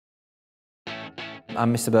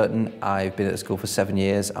I'm Mr. Burton. I've been at the school for 7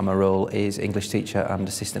 years and my role is English teacher and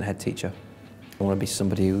assistant head teacher. I want to be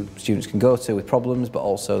somebody who students can go to with problems, but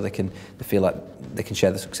also they feel like they can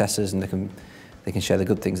share the successes and they can share the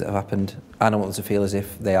good things that have happened. And I want them to feel as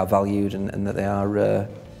if they are valued and that they are, that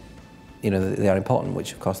they are important,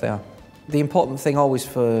 which of course they are. The important thing always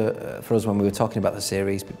for us when we were talking about the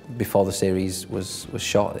series, before the series was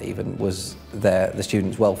shot even, was the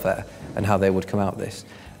students' welfare and how they would come out of this.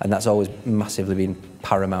 And that's always massively been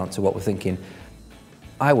paramount to what we're thinking.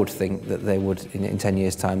 I would think that they would, in 10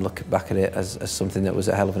 years' time, look back at it as something that was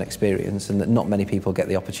a hell of an experience and that not many people get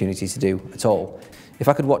the opportunity to do at all. If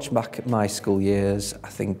I could watch back at my school years, I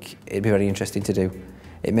think it'd be very interesting to do.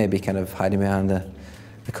 It may be kind of hiding behind the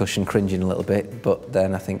cushion, cringing a little bit, but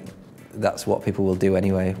then I think that's what people will do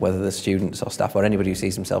anyway, whether the students or staff or anybody who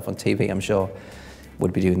sees themselves on TV, I'm sure,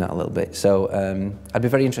 would be doing that a little bit. So I'd be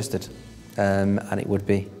very interested, and it would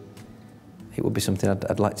be something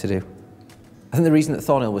I'd like to do. I think the reason that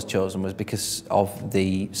Thornhill was chosen was because of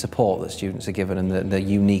the support that students are given and the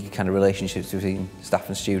unique kind of relationships between staff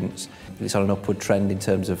and students. It's on an upward trend in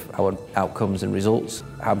terms of our outcomes and results.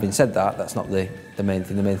 Having said that, that's not the main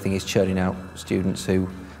thing. The main thing is churning out students who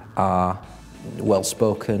are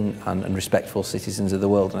well-spoken and respectful citizens of the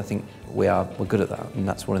world, and I think we're good at that, and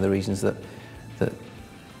that's one of the reasons that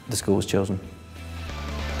the school was chosen.